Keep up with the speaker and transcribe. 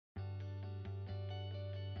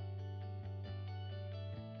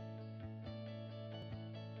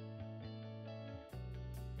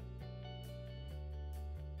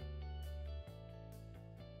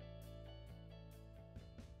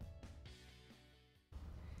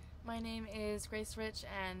My name is Grace Rich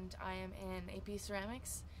and I am in AP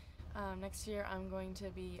Ceramics. Next year I'm going to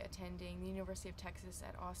be attending the University of Texas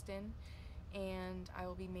at Austin, and I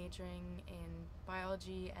will be majoring in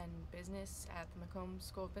biology and business at the Macomb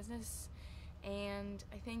School of Business. And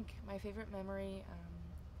I think my favorite memory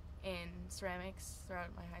in ceramics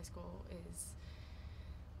throughout my high school is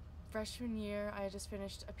freshman year. I just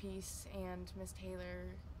finished a piece and Miss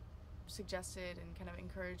Taylor suggested and kind of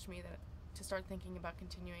encouraged me to start thinking about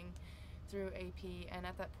continuing through AP, and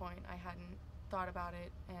at that point I hadn't thought about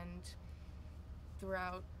it, and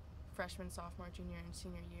throughout freshman, sophomore, junior, and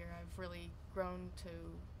senior year I've really grown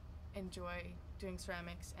to enjoy doing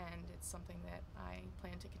ceramics, and it's something that I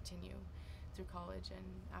plan to continue through college and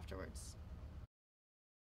afterwards.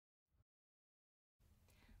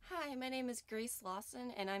 Hi, my name is Grace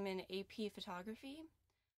Lawson and I'm in AP Photography.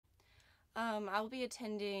 I'll be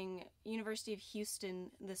attending University of Houston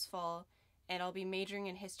this fall, and I'll be majoring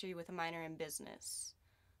in history with a minor in business.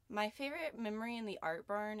 My favorite memory in the art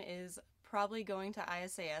barn is probably going to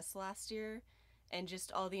ISAS last year and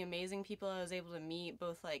just all the amazing people I was able to meet,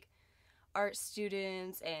 both like art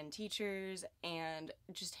students and teachers, and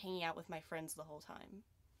just hanging out with my friends the whole time.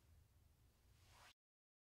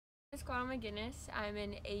 I'm Squaw McGinnis. I'm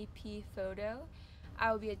in AP Photo.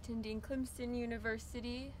 I will be attending Clemson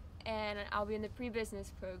University and I'll be in the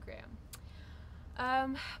pre-business program.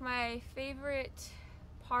 My favorite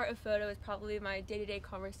part of photo is probably my day-to-day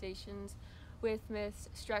conversations with Miss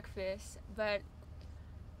Streckfus, but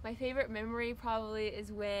my favorite memory probably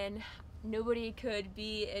is when nobody could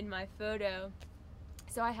be in my photo,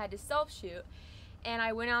 so I had to self-shoot, and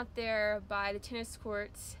I went out there by the tennis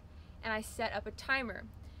courts and I set up a timer,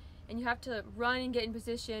 and you have to run and get in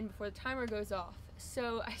position before the timer goes off.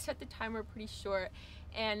 So I set the timer pretty short,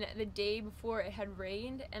 and the day before it had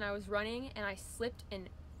rained and I was running and I slipped and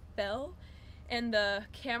fell, and the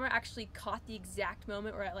camera actually caught the exact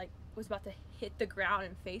moment where I was about to hit the ground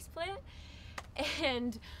and faceplant,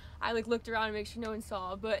 and I looked around to make sure no one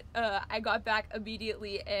saw, but I got back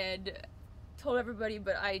immediately and told everybody,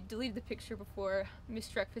 but I deleted the picture before Miss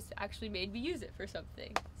Streckfus actually made me use it for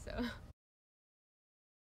something. So.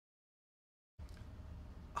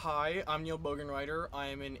 Hi, I'm Neil Bogenreiter. I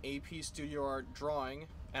am in AP Studio Art Drawing,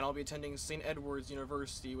 and I'll be attending St. Edward's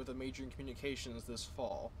University with a major in communications this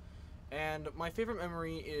fall. And my favorite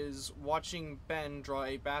memory is watching Ben draw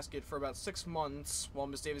a basket for about 6 months while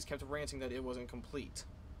Miss Davis kept ranting that it wasn't complete.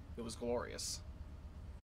 It was glorious.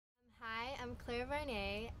 Hi, I'm Claire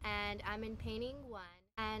Varney, and I'm in Painting 1.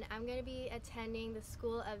 And I'm going to be attending the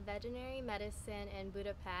School of Veterinary Medicine in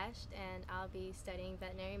Budapest, and I'll be studying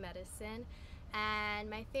veterinary medicine. And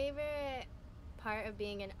my favorite part of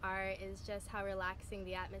being in art is just how relaxing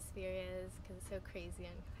the atmosphere is, because it's so crazy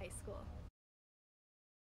in high school.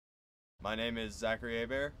 My name is Zachary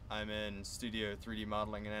Hebert. I'm in Studio 3D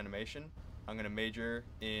Modeling and Animation. I'm going to major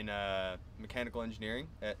in mechanical engineering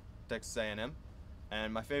at Texas A&M.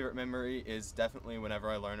 And my favorite memory is definitely whenever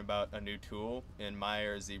I learn about a new tool in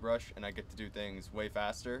Maya or ZBrush and I get to do things way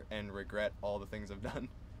faster and regret all the things I've done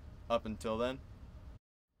up until then.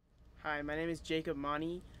 Hi, my name is Jacob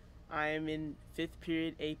Mani. I am in 5th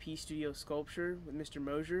period AP Studio Sculpture with Mr.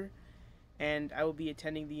 Mosier, and I will be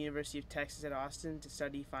attending the University of Texas at Austin to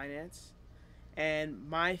study finance. And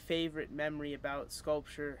my favorite memory about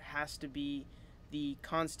sculpture has to be the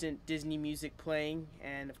constant Disney music playing,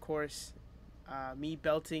 and of course me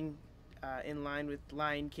belting in line with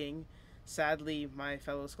Lion King. Sadly, my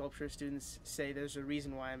fellow sculpture students say there's a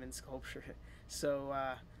reason why I'm in sculpture, so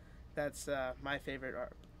that's my favorite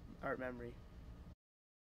art memory.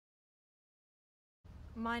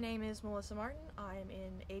 My name is Melissa Martin. I am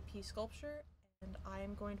in AP Sculpture, and I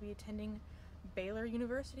am going to be attending Baylor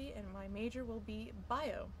University, and my major will be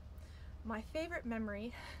bio. My favorite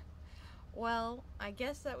memory, well, I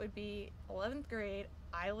guess that would be 11th grade.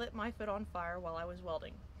 I lit my foot on fire while I was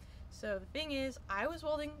welding. So the thing is, I was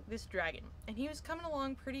welding this dragon, and he was coming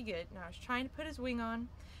along pretty good, and I was trying to put his wing on,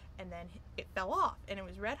 and then it fell off, and it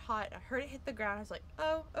was red hot. I heard it hit the ground. I was like,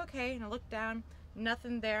 oh, okay, and I looked down,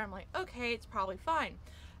 nothing there. I'm like, okay, it's probably fine.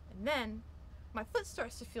 And then my foot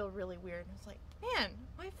starts to feel really weird, and I was like, man,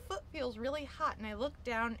 my foot feels really hot, and I look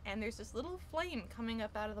down, and there's this little flame coming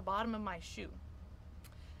up out of the bottom of my shoe.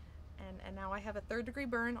 And now I have a 3rd-degree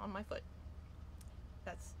burn on my foot.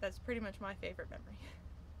 That's pretty much my favorite memory.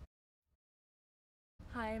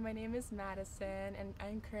 Hi, my name is Madison, and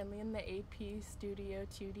I'm currently in the AP Studio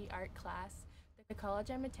 2D art class. The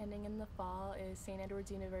college I'm attending in the fall is St.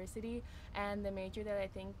 Edward's University, and the major that I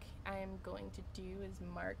think I'm going to do is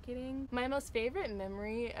marketing. My most favorite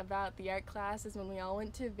memory about the art class is when we all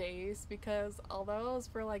went to Vase, because although it was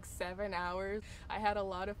for like 7 hours, I had a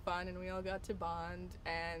lot of fun and we all got to bond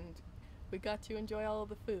and we got to enjoy all of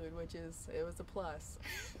the food, it was a plus.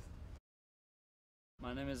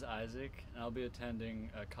 My name is Isaac, and I'll be attending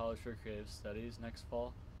College for Creative Studies next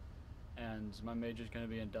fall, and my major is going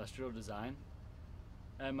to be industrial design.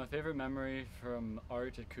 And my favorite memory from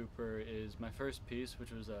art at Cooper is my first piece,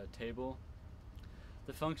 which was a table.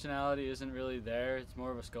 The functionality isn't really there, it's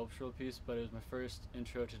more of a sculptural piece, but it was my first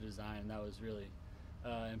intro to design, and that was really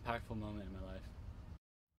an impactful moment in my life.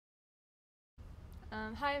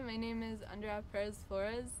 Hi, my name is Andrea Perez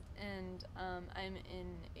Flores, and I'm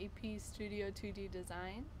in AP Studio 2D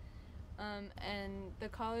Design. And the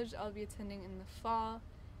college I'll be attending in the fall,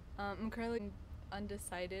 I'm currently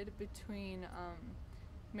undecided between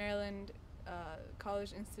Maryland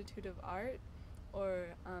College Institute of Art or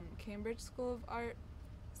Cambridge School of Art,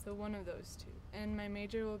 so one of those two. And my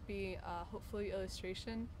major will be hopefully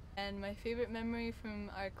illustration. And my favorite memory from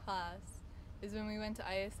our class is when we went to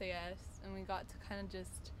ISAS and we got to kind of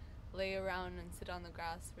just lay around and sit on the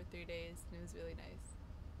grass for 3 days, and it was really nice.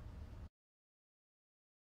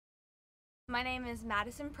 My name is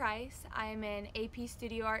Madison Price. I'm in AP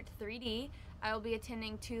Studio Art 3D. I will be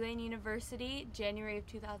attending Tulane University January of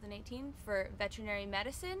 2018 for veterinary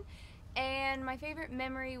medicine. And my favorite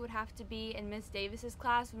memory would have to be in Miss Davis's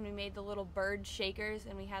class when we made the little bird shakers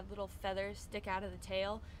and we had little feathers stick out of the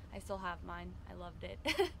tail. I still have mine. I loved it.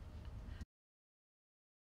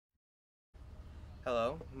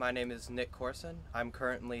 Hello, my name is Nick Corson. I'm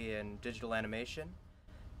currently in digital animation.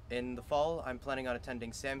 In the fall, I'm planning on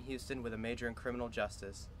attending Sam Houston with a major in criminal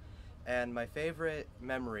justice. And my favorite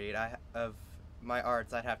memory of my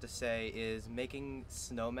arts, I'd have to say, is making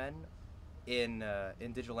snowmen in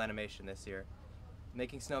digital animation this year.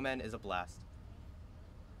 Making snowmen is a blast.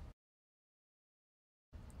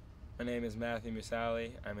 My name is Matthew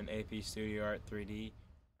Musali. I'm in AP Studio Art 3D.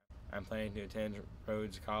 I'm planning to attend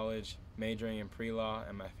Rhodes College, majoring in pre-law,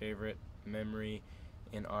 and my favorite memory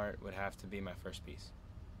in art would have to be my first piece.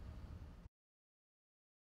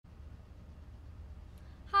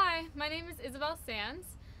 Hi, my name is Isabel Sands.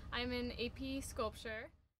 I'm in AP Sculpture.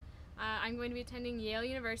 I'm going to be attending Yale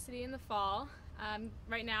University in the fall.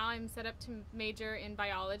 Right now I'm set up to major in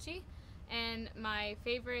biology, and my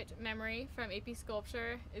favorite memory from AP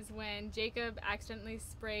Sculpture is when Jacob accidentally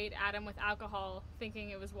sprayed Adam with alcohol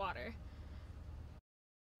thinking it was water.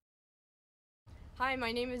 Hi,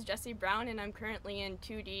 my name is Jessie Brown and I'm currently in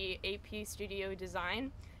 2D AP Studio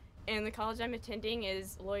Design. And the college I'm attending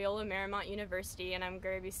is Loyola Marymount University, and I'm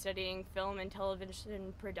going to be studying film and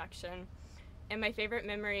television production. And my favorite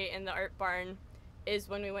memory in the art barn is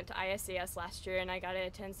when we went to ISAS last year and I got to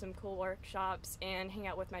attend some cool workshops and hang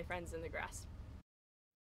out with my friends in the grass.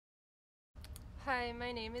 Hi,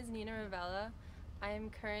 my name is Nina Ravella. I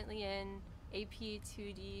am currently in AP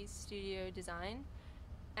 2D Studio Design,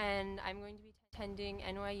 and I'm going to be attending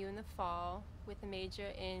NYU in the fall with a major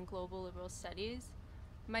in Global Liberal Studies.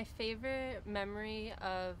 My favorite memory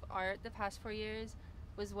of art the past 4 years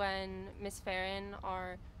was when Miss Farron,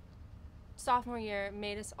 our sophomore year,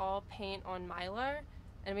 made us all paint on Mylar,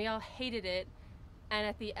 and we all hated it. And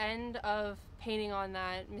at the end of painting on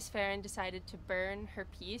that, Miss Farron decided to burn her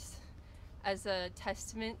piece as a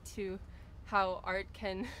testament to how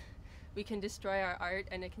we can destroy our art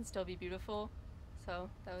and it can still be beautiful. So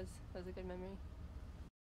that was a good memory.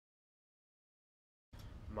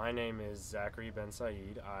 My name is Zachary Ben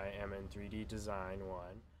Said. I am in 3D Design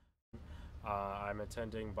 1. I'm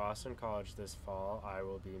attending Boston College this fall. I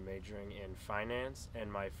will be majoring in finance, and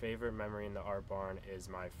my favorite memory in the art barn is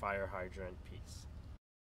my fire hydrant piece.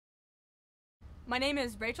 My name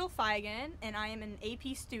is Rachel Feigen, and I am in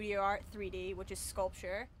AP Studio Art 3D, which is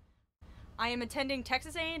sculpture. I am attending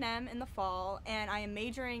Texas A&M in the fall, and I am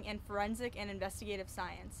majoring in forensic and investigative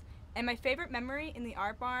science. And my favorite memory in the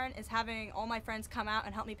art barn is having all my friends come out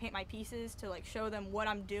and help me paint my pieces to show them what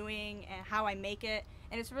I'm doing and how I make it,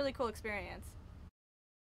 and it's a really cool experience.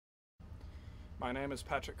 My name is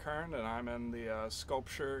Patrick Kern and I'm in the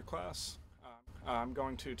sculpture class. I'm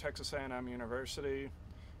going to Texas A&M University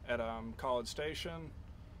at College Station,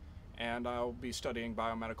 and I'll be studying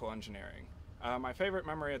biomedical engineering. My favorite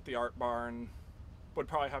memory at the art barn would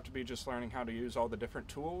probably have to be just learning how to use all the different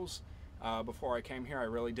tools. Before I came here, I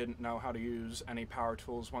really didn't know how to use any power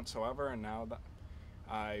tools whatsoever, and now that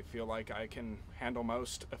I feel like I can handle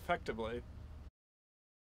most effectively.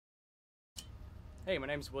 Hey, my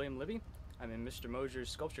name is William Libby. I'm in Mr.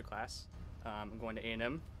 Mosier's sculpture class. I'm going to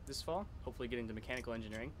A&M this fall, hopefully getting to mechanical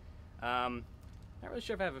engineering. Not really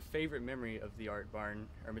sure if I have a favorite memory of the Art Barn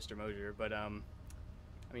or Mr. Mosier, but I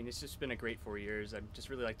mean, it's just been a great 4 years. I'd just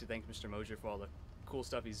really like to thank Mr. Mosier for all the cool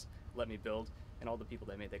stuff he's let me build and all the people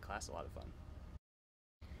that made that class a lot of fun.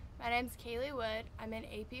 My name's Kaylee Wood. I'm in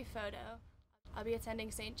AP Photo. I'll be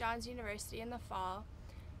attending St. John's University in the fall.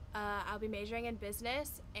 I'll be majoring in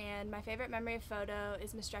business, and my favorite memory of photo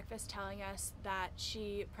is Ms. Streckfus telling us that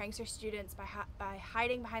she pranks her students by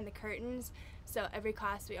hiding behind the curtains. So every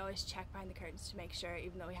class we always check behind the curtains to make sure,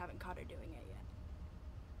 even though we haven't caught her doing it yet.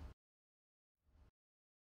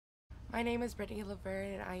 My name is Brittany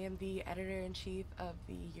Laverne, and I am the editor-in-chief of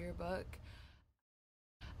the yearbook.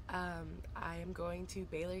 I am going to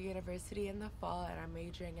Baylor University in the fall, and I'm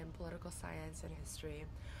majoring in political science and history.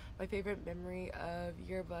 My favorite memory of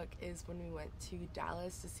yearbook is when we went to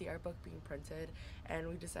Dallas to see our book being printed, and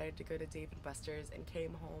we decided to go to Dave & Buster's and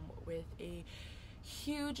came home with a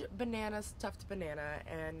huge stuffed banana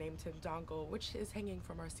and named him Dongle, which is hanging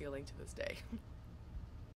from our ceiling to this day.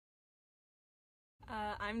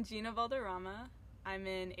 I'm Gina Valderrama. I'm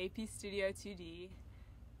in AP Studio 2D.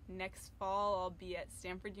 Next fall I'll be at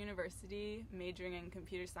Stanford University majoring in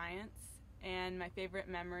computer science, and my favorite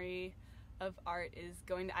memory of art is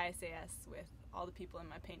going to ISAS with all the people in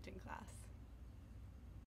my painting class.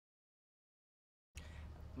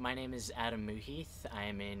 My name is Adam Muheath. I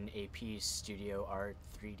am in AP Studio Art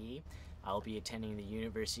 3D. I'll be attending the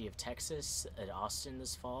University of Texas at Austin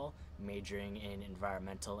this fall, majoring in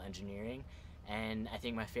environmental engineering. And I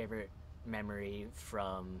think my favorite memory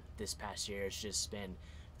from this past year has just been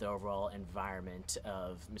the overall environment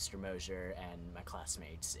of Mr. Mosier and my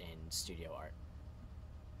classmates in studio art.